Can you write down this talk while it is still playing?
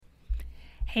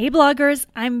Hey bloggers,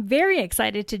 I'm very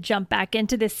excited to jump back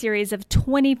into this series of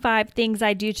 25 things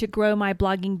I do to grow my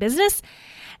blogging business.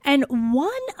 And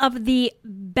one of the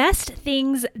best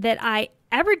things that I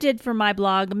ever did for my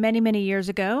blog many years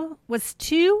ago was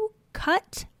to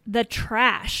cut the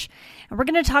trash. And we're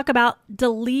going to talk about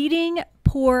deleting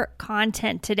poor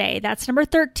content today. That's number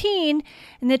 13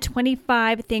 in the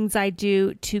 25 things I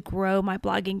do to grow my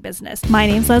blogging business. My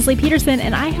name's Leslie Peterson,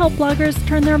 and I help bloggers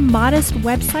turn their modest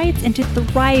websites into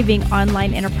thriving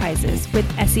online enterprises with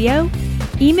SEO,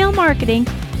 email marketing,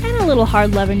 and a little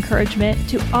hard love encouragement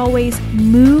to always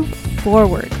move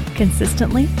forward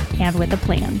consistently and with a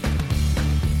plan.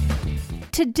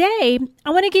 Today, I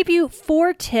want to give you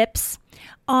 4 tips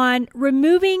on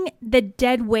removing the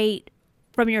dead weight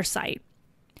from your site.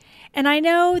 And I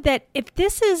know that if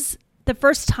this is the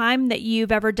first time that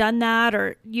you've ever done that,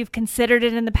 or you've considered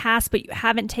it in the past but you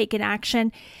haven't taken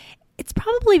action, it's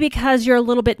probably because you're a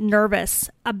little bit nervous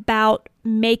about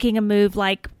making a move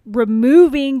like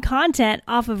removing content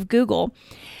off of Google.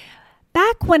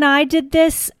 Back when I did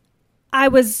this, I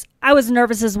was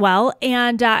nervous as well,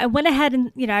 and I went ahead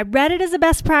and I read it as a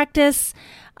best practice,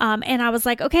 and I was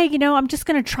like, okay, I'm just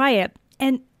going to try it.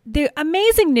 And the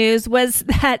amazing news was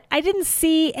that I didn't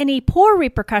see any poor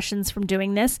repercussions from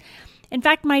doing this. In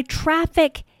fact, my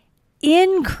traffic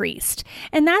increased,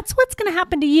 and that's what's going to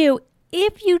happen to you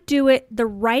if you do it the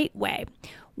right way.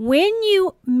 When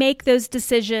you make those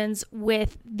decisions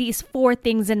with these 4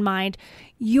 things in mind,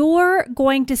 you're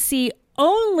going to see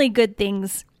only good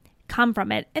things come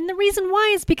from it. And the reason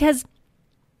why is because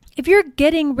if you're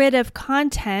getting rid of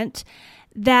content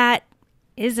that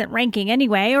isn't ranking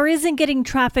anyway, or isn't getting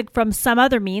traffic from some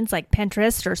other means like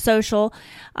Pinterest or social,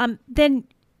 then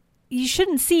you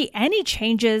shouldn't see any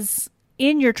changes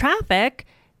in your traffic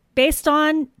based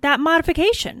on that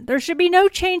modification. There should be no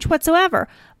change whatsoever.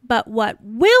 But what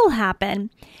will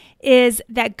happen is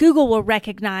that Google will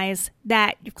recognize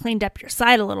that you've cleaned up your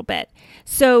site a little bit.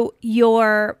 So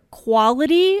your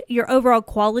quality, your overall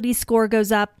quality score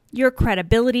goes up. Your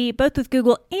credibility, both with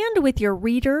Google and with your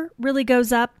reader, really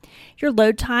goes up. Your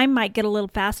load time might get a little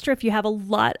faster if you have a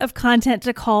lot of content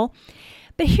to call.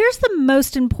 But here's the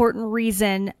most important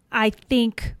reason I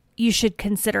think you should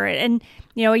consider it. And,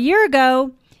 a year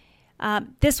ago,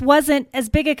 this wasn't as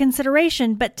big a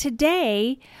consideration, but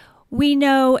today we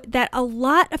know that a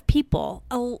lot of people,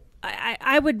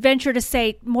 I would venture to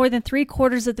say more than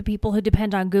 3/4 of the people who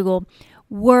depend on Google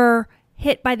were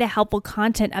hit by the helpful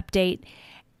content update.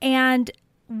 And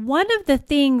one of the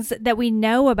things that we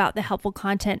know about the helpful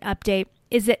content update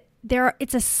is that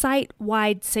it's a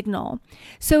site-wide signal.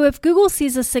 So if Google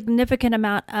sees a significant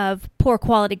amount of poor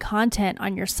quality content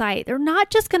on your site, they're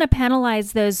not just going to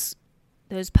penalize those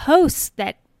posts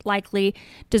that likely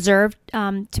deserve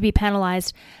to be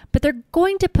penalized, but they're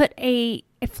going to put a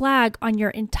flag on your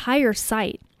entire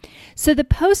site. So the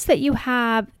posts that you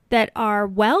have that are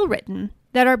well written,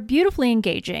 that are beautifully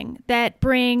engaging, that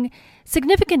bring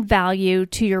significant value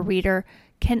to your reader,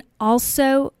 can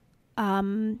also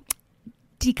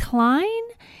decline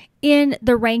in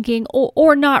the ranking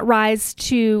or not rise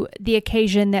to the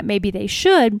occasion that maybe they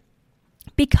should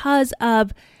because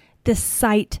of the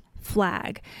site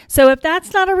flag. So if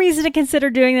that's not a reason to consider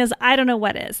doing this, I don't know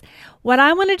what is. What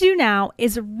I want to do now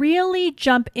is really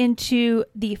jump into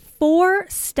the 4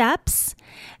 steps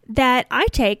that I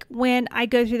take when I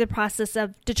go through the process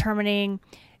of determining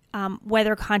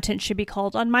whether content should be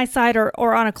culled on my site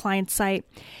or on a client's site.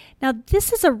 Now,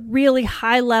 this is a really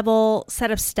high-level set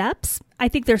of steps. I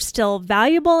think they're still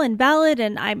valuable and valid,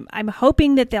 and I'm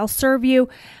hoping that they'll serve you.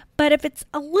 But if it's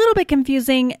a little bit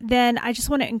confusing, then I just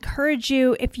want to encourage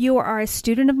you, if you are a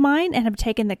student of mine and have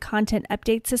taken the Content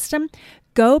Update System,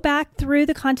 go back through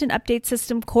the Content Update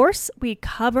System course. We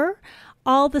cover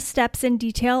all the steps in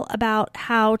detail about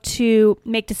how to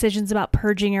make decisions about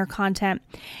purging your content.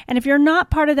 And if you're not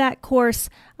part of that course,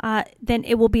 then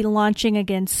it will be launching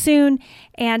again soon.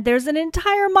 And there's an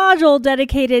entire module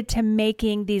dedicated to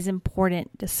making these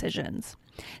important decisions.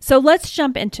 So let's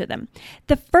jump into them.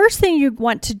 The first thing you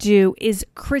want to do is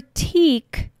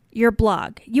critique your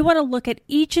blog. You want to look at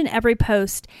each and every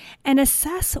post and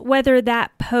assess whether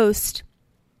that post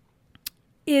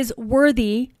is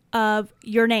worthy of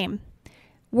your name,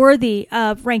 worthy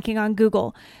of ranking on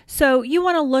Google. So you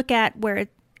want to look at where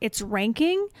it's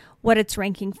ranking, what it's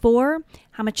ranking for,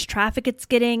 how much traffic it's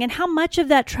getting, and how much of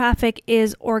that traffic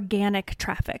is organic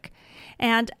traffic.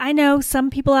 And I know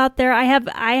some people out there, I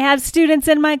have students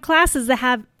in my classes that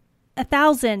have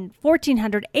 1,000,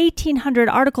 1,400, 1,800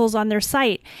 articles on their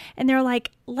site. And they're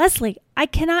like, Leslie, I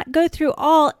cannot go through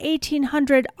all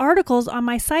 1,800 articles on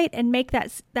my site and make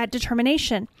that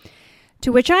determination.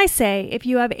 To which I say, if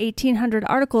you have 1,800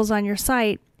 articles on your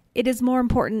site, it is more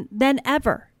important than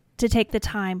ever to take the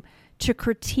time to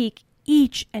critique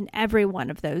each and every one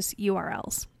of those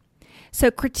URLs.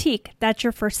 So critique, that's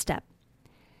your first step.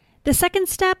 The second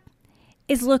step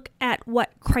is look at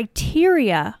what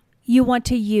criteria you want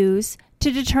to use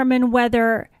to determine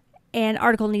whether an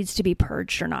article needs to be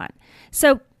purged or not.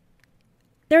 So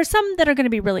there are some that are going to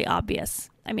be really obvious.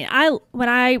 I mean, when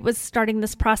I was starting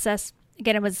this process,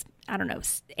 again, it was,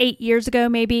 8 years ago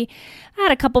maybe, I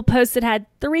had a couple posts that had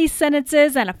 3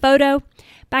 sentences and a photo.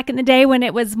 Back in the day when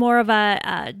it was more of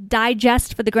a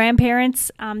digest for the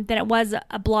grandparents than it was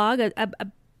a blog,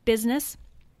 a business,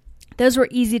 those were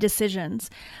easy decisions.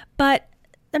 But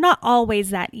they're not always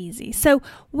that easy. So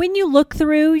when you look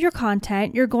through your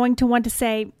content, you're going to want to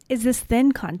say, is this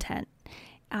thin content?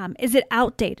 Is it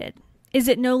outdated? Is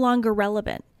it no longer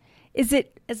relevant? Is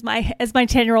it, as my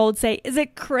 10-year-old would say, is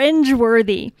it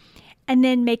cringeworthy? And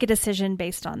then make a decision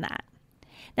based on that.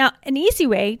 Now, an easy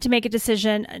way to make a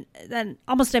decision, an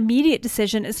almost immediate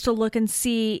decision, is to look and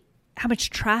see how much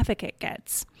traffic it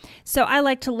gets. So I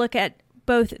like to look at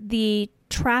both the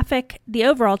traffic, the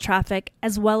overall traffic,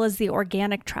 as well as the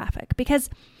organic traffic. Because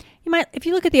if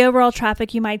you look at the overall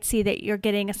traffic, you might see that you're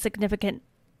getting a significant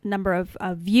number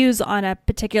of views on a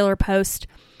particular post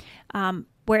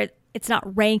where it's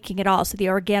not ranking at all. So the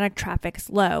organic traffic is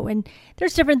low. And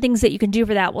there's different things that you can do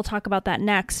for that. We'll talk about that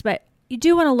next. But you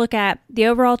do want to look at the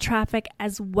overall traffic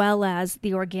as well as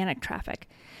the organic traffic.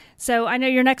 So I know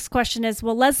your next question is,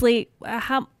 well, Leslie,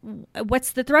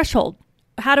 what's the threshold?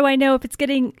 How do I know if it's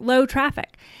getting low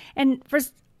traffic? And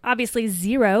first, obviously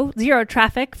zero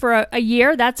traffic for a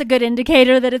year. That's a good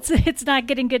indicator that it's not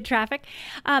getting good traffic.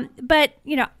 But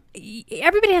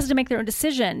everybody has to make their own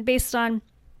decision based on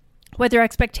what their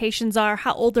expectations are,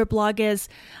 how old their blog is,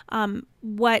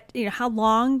 how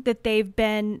long that they've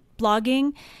been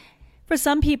blogging. For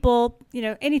some people,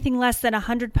 anything less than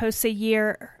 100 posts a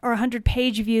year or 100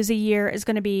 page views a year is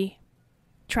going to be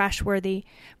trash worthy.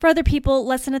 For other people,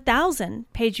 less than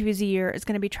 1,000 page views a year is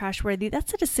going to be trash worthy.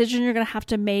 That's a decision you're going to have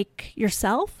to make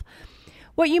yourself.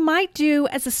 What you might do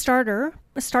as a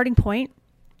starting point,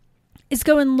 is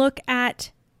go and look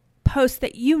at posts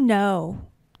that you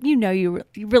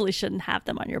really shouldn't have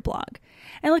them on your blog,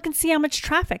 and look and see how much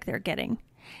traffic they're getting,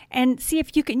 and see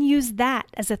if you can use that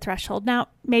as a threshold. Now,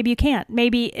 maybe you can't.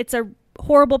 Maybe it's a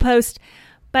horrible post,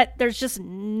 but there's just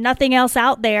nothing else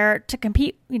out there to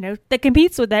compete, that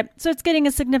competes with it. So it's getting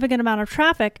a significant amount of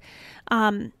traffic.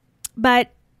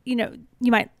 But you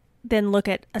might then look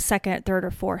at a second, third,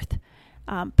 or fourth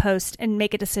post and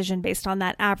make a decision based on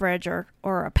that average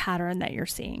or a pattern that you're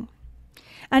seeing.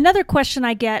 Another question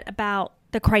I get about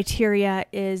the criteria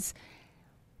is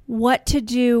what to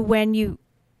do when you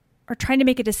are trying to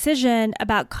make a decision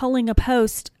about culling a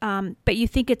post, but you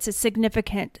think it's a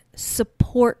significant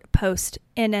support post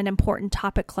in an important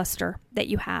topic cluster that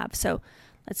you have. So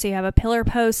let's say you have a pillar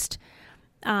post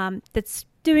that's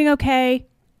doing okay,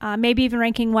 maybe even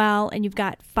ranking well, and you've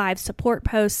got 5 support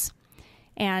posts,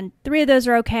 and 3 of those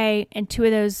are okay, and 2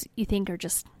 of those you think are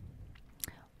just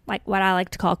like what I like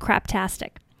to call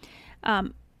craptastic.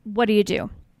 What do you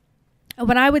do?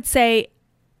 What I would say,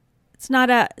 it's not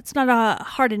a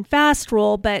hard and fast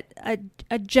rule, but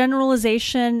a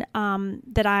generalization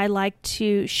that I like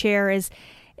to share is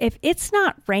if it's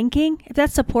not ranking, if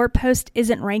that support post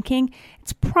isn't ranking,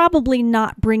 it's probably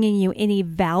not bringing you any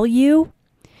value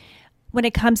when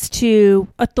it comes to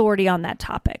authority on that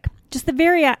topic. Just the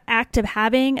very act of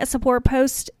having a support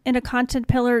post in a content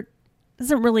pillar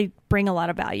doesn't really bring a lot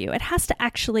of value. It has to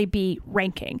actually be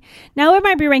ranking. Now, it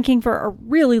might be ranking for a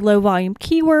really low volume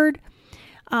keyword,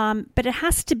 but it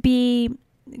has to be,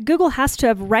 Google has to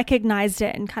have recognized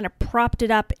it and kind of propped it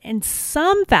up in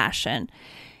some fashion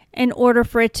in order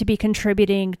for it to be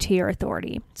contributing to your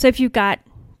authority. So if you've got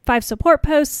 5 support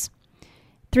posts,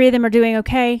 3 of them are doing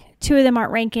okay, 2 of them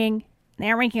aren't ranking, they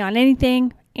aren't ranking on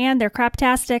anything, and they're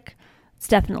craptastic, it's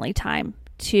definitely time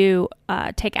to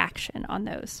take action on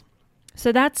those.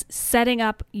 So that's setting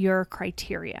up your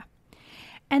criteria.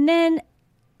 And then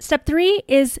step 3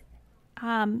 is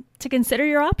to consider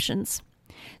your options.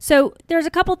 So there's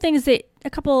a couple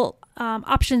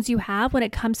options you have when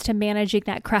it comes to managing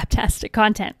that craptastic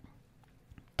content.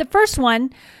 The first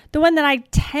one, the one that I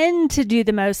tend to do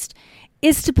the most,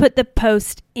 is to put the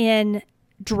post in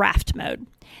draft mode.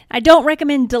 I don't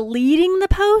recommend deleting the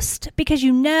post because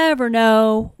you never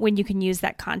know when you can use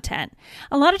that content.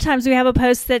 A lot of times we have a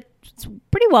post that's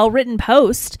pretty well written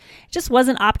post, it just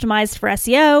wasn't optimized for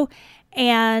SEO,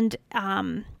 and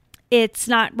it's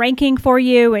not ranking for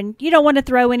you, and you don't want to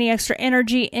throw any extra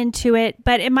energy into it,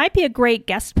 but it might be a great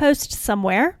guest post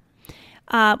somewhere.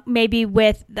 maybe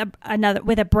with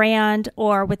with a brand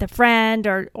or with a friend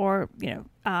or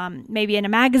maybe in a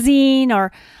magazine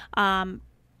or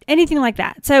anything like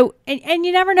that. So, and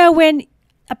you never know when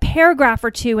a paragraph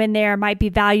or two in there might be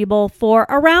valuable for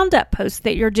a roundup post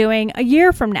that you're doing a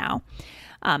year from now.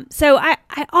 So I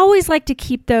always like to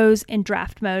keep those in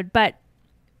draft mode, but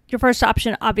your first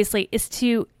option obviously is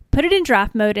to put it in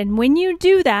draft mode. And when you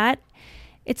do that,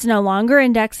 it's no longer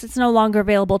indexed. It's no longer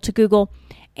available to Google.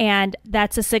 And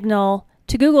that's a signal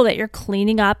to Google that you're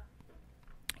cleaning up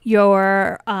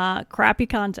your crappy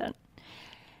content.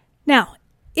 Now,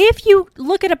 if you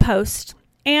look at a post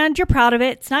and you're proud of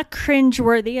it, it's not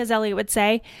cringeworthy, as Elliot would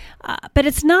say, but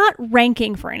it's not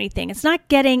ranking for anything. It's not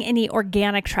getting any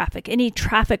organic traffic, any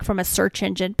traffic from a search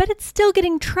engine, but it's still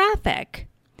getting traffic.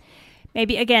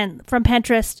 Maybe, again, from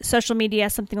Pinterest, social media,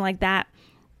 something like that.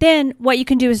 Then what you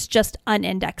can do is just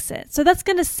unindex it. So that's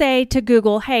going to say to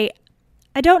Google, hey,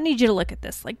 I don't need you to look at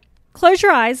this. Like, close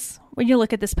your eyes when you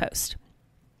look at this post.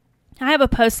 I have a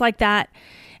post like that.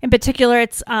 In particular,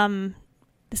 it's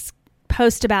this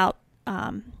post about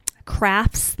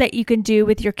crafts that you can do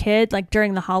with your kid, like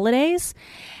during the holidays.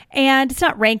 And it's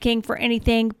not ranking for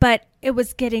anything, but it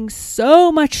was getting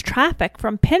so much traffic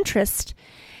from Pinterest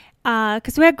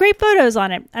because we had great photos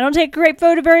on it. I don't take a great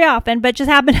photo very often, but just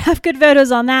happen to have good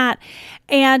photos on that.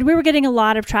 And we were getting a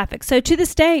lot of traffic. So to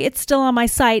this day, it's still on my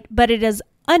site, but it is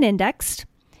unindexed,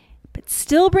 but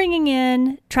still bringing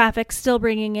in traffic, still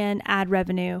bringing in ad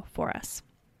revenue for us.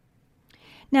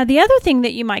 Now, the other thing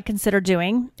that you might consider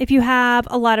doing, if you have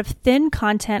a lot of thin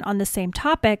content on the same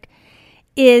topic,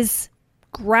 is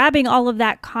grabbing all of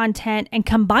that content and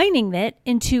combining it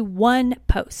into one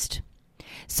post.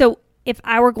 So if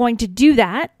I were going to do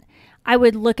that, I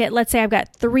would look at, let's say I've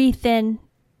got 3 thin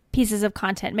pieces of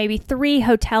content, maybe 3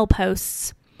 hotel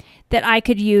posts that I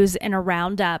could use in a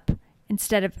roundup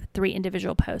instead of 3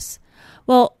 individual posts.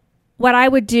 Well, what I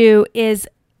would do is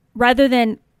rather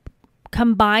than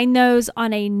combine those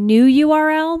on a new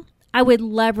URL, I would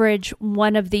leverage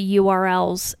one of the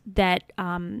URLs that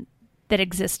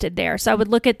existed there. So I would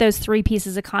look at those 3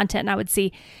 pieces of content and I would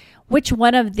see which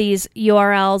one of these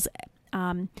URLs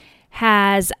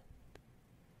has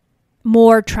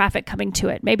more traffic coming to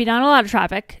it. Maybe not a lot of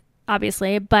traffic,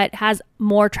 obviously, but has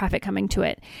more traffic coming to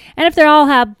it. And if they all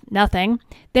have nothing,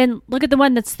 then look at the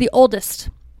one that's the oldest.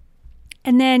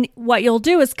 And then what you'll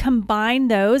do is combine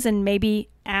those and maybe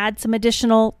add some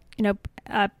additional,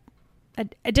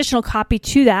 additional copy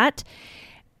to that,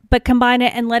 but combine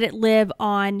it and let it live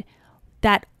on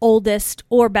that oldest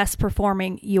or best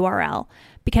performing URL,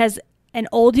 because an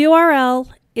old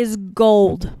URL is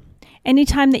gold.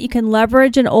 Anytime that you can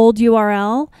leverage an old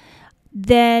URL,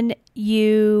 then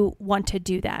you want to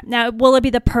do that. Now, will it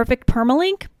be the perfect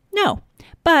permalink? No.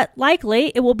 But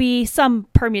likely it will be some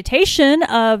permutation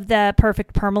of the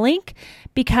perfect permalink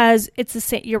because it's the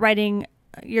same.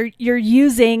 You're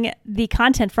using the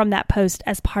content from that post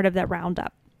as part of that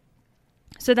roundup.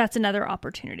 So that's another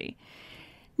opportunity.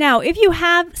 Now, if you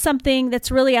have something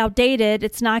that's really outdated,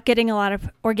 it's not getting a lot of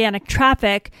organic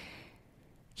traffic,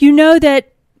 you know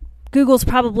that Google's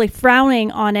probably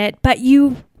frowning on it, but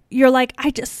you're like,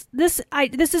 this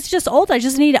is just old. I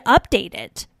just need to update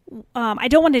it. I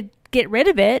don't want to get rid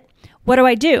of it. What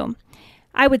do?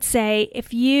 I would say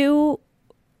if you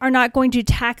are not going to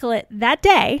tackle it that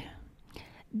day,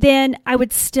 then I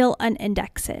would still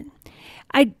unindex it.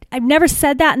 I've never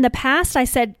said that in the past. I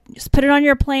said just put it on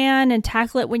your plan and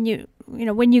tackle it when you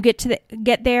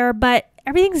get there. But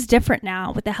everything's different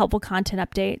now with the helpful content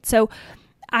update. So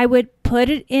I would put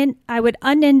it in. I would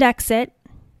unindex it,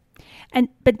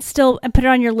 but put it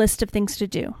on your list of things to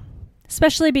do.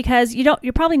 Especially because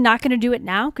you're probably not going to do it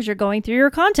now because you're going through your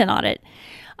content audit.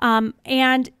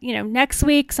 And next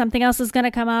week something else is going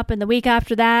to come up, and the week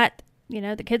after that,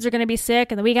 the kids are going to be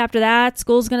sick, and the week after that,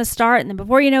 school's going to start, and then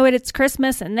before you know it, it's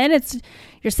Christmas, and then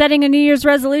you're setting a New Year's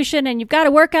resolution, and you've got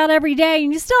to work out every day,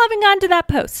 and you still haven't gotten to that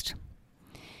post.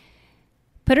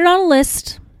 Put it on a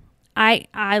list. I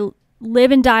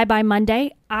live and die by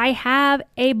Monday. I have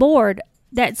a board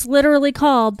that's literally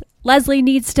called Leslie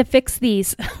Needs to Fix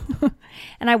These.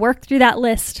 And I work through that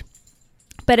list.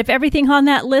 But if everything on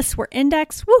that list were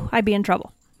indexed, I'd be in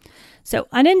trouble. So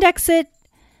unindex it,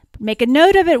 make a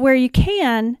note of it where you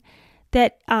can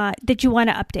that you want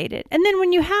to update it. And then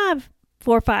when you have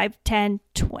 4, 5, 10,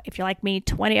 20, if you're like me,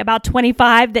 about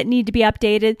 25 that need to be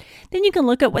updated, then you can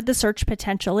look at what the search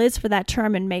potential is for that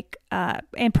term and make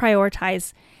and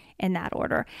prioritize in that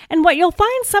order. And what you'll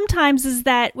find sometimes is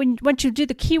that once you do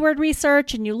the keyword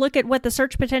research and you look at what the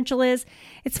search potential is,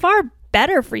 it's far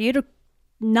better for you to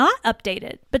not update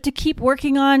it, but to keep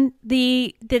working on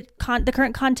the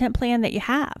current content plan that you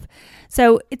have.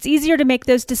 So it's easier to make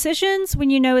those decisions when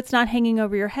you know it's not hanging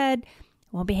over your head. It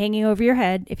won't be hanging over your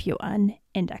head if you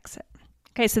unindex it.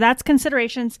 Okay, so that's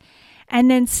considerations. And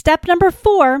then step number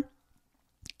 4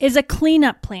 is a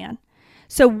cleanup plan.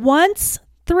 So once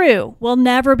through will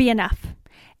never be enough.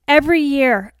 Every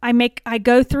year I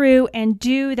go through and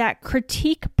do that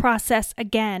critique process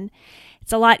again.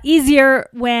 It's a lot easier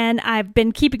when I've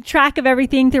been keeping track of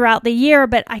everything throughout the year,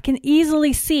 but I can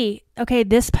easily see, okay,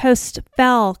 this post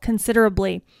fell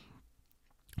considerably.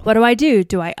 What do I do?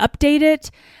 Do I update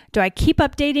it? Do I keep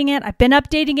updating it? I've been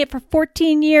updating it for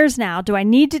 14 years now. Do I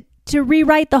need to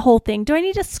rewrite the whole thing? Do I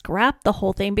need to scrap the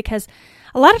whole thing? Because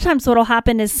a lot of times what will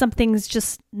happen is something's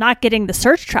just not getting the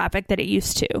search traffic that it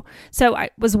used to. So I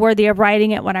was worthy of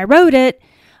writing it when I wrote it,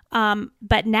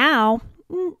 but now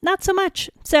not so much.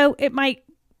 So I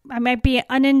might be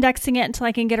unindexing it until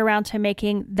I can get around to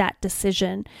making that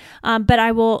decision. But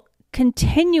I will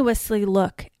continuously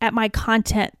look at my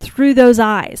content through those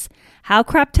eyes. How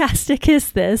craptastic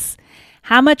is this?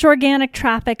 How much organic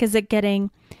traffic is it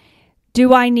getting?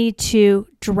 Do I need to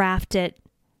draft it,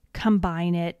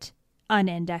 combine it,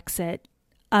 unindex it,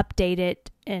 update it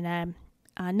in a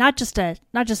not just a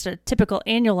typical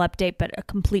annual update, but a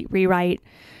complete rewrite?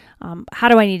 How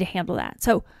do I need to handle that?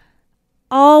 So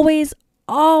always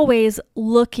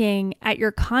looking at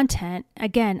your content.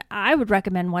 Again, I would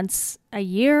recommend once a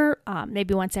year,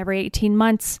 maybe once every 18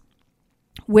 months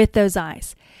with those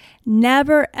eyes.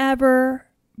 Never, ever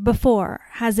before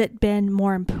has it been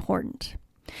more important.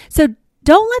 So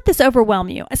don't let this overwhelm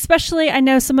you, especially I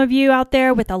know some of you out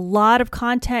there with a lot of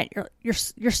content, you're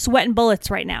sweating bullets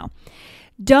right now.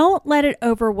 Don't let it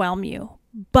overwhelm you,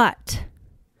 but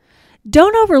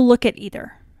don't overlook it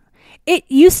either. It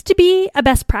used to be a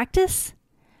best practice,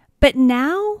 but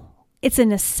now it's a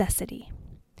necessity.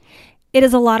 It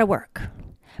is a lot of work.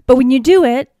 But when you do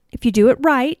it, if you do it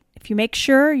right, if you make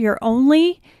sure you're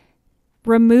only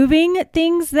removing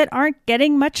things that aren't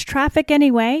getting much traffic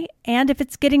anyway, and if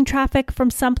it's getting traffic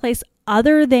from someplace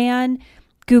other than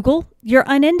Google, you're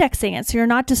unindexing it, so you're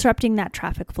not disrupting that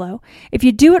traffic flow. If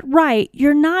you do it right,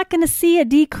 you're not going to see a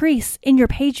decrease in your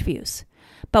page views.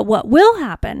 But what will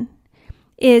happen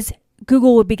is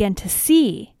Google will begin to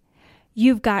see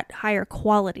you've got higher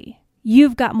quality,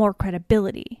 you've got more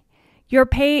credibility,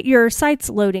 your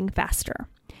site's loading faster,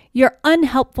 your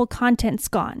unhelpful content's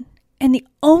gone, and the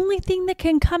only thing that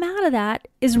can come out of that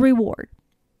is reward.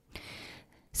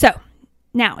 So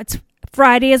now it's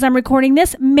Friday as I'm recording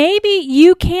this. Maybe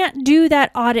you can't do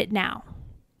that audit now.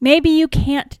 Maybe you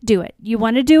can't do it. You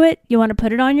want to do it. You want to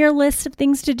put it on your list of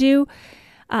things to do,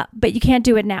 but you can't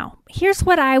do it now. Here's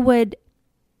what I would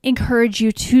encourage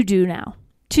you to do now,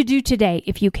 to do today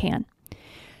if you can.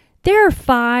 There are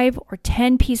 5 or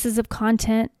 10 pieces of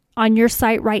content on your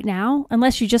site right now,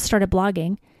 unless you just started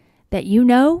blogging, that you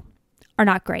know are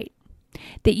not great.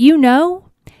 That you know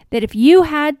that if you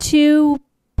had to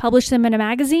publish them in a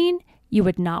magazine, you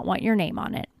would not want your name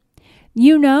on it.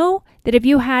 You know that if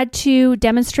you had to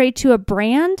demonstrate to a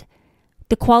brand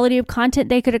the quality of content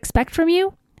they could expect from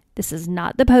you, this is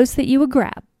not the post that you would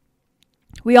grab.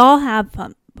 We all have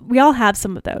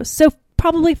some of those. So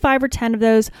probably 5 or 10 of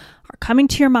those are coming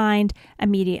to your mind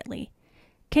immediately.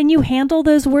 Can you handle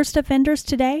those worst offenders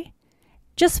today?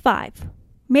 Just 5.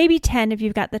 Maybe 10 if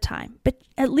you've got the time, but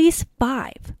at least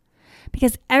 5,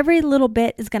 because every little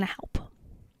bit is going to help.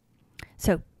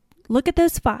 So look at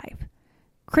those 5,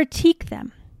 critique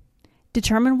them,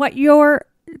 determine what your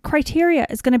criteria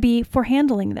is going to be for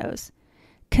handling those.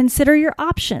 Consider your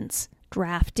options,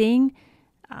 drafting,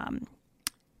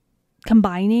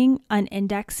 combining,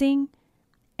 unindexing,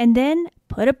 and then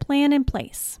put a plan in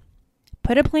place.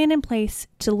 Put a plan in place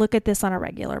to look at this on a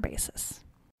regular basis.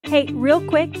 Hey, real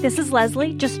quick, this is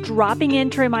Leslie, just dropping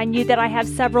in to remind you that I have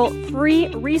several free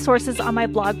resources on my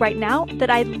blog right now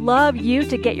that I'd love you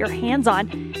to get your hands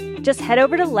on. Just head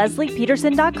over to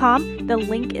lesliepeterson.com. The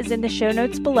link is in the show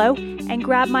notes below, and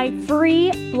grab my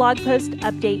free blog post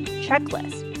update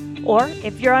checklist. Or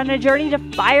if you're on a journey to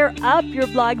fire up your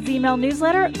blog's email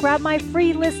newsletter, grab my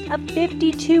free list of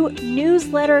 52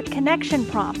 newsletter connection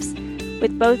prompts.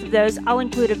 With both of those, I'll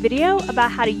include a video about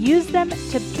how to use them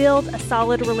to build a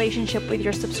solid relationship with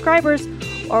your subscribers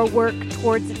or work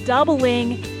towards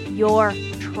doubling your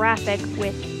traffic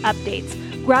with updates.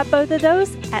 Grab both of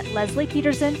those at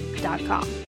lesliepeterson.com.